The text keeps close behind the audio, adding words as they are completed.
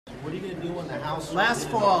What are you going to do when the House? Last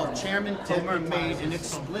fall, Chairman Comer made an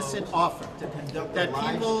explicit offer that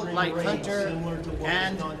people like Hunter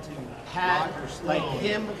and had, like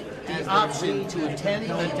him, the option to attend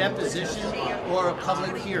a deposition or a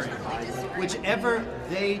public hearing, whichever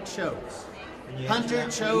they chose. Hunter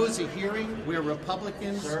chose a hearing where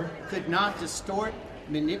Republicans could not distort,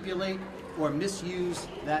 manipulate, or misuse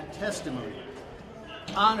that testimony.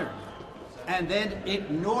 Honoring and then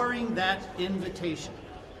ignoring that invitation,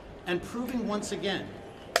 and proving once again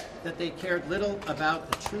that they cared little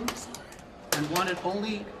about the truth and wanted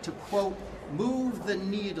only to, quote, move the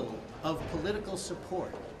needle of political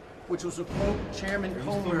support, which was a quote Chairman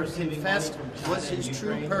Comer confessed was his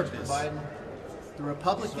true purpose. The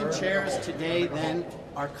Republican chairs today, then,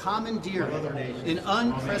 are commandeering an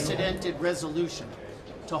unprecedented resolution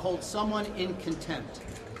to hold someone in contempt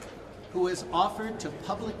who has offered to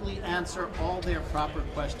publicly answer all their proper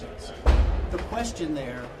questions. The question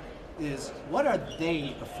there is, what are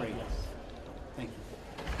they afraid of? Thank you.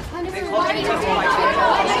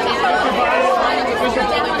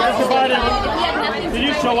 Did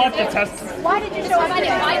you show up to testify? Why did you show up?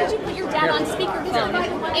 Why did you put your dad on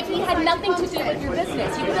speakerphone if he had nothing to do with your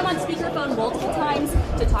business? You put him on speakerphone multiple times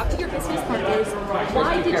to talk to your business partners.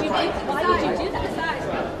 Why did you do that?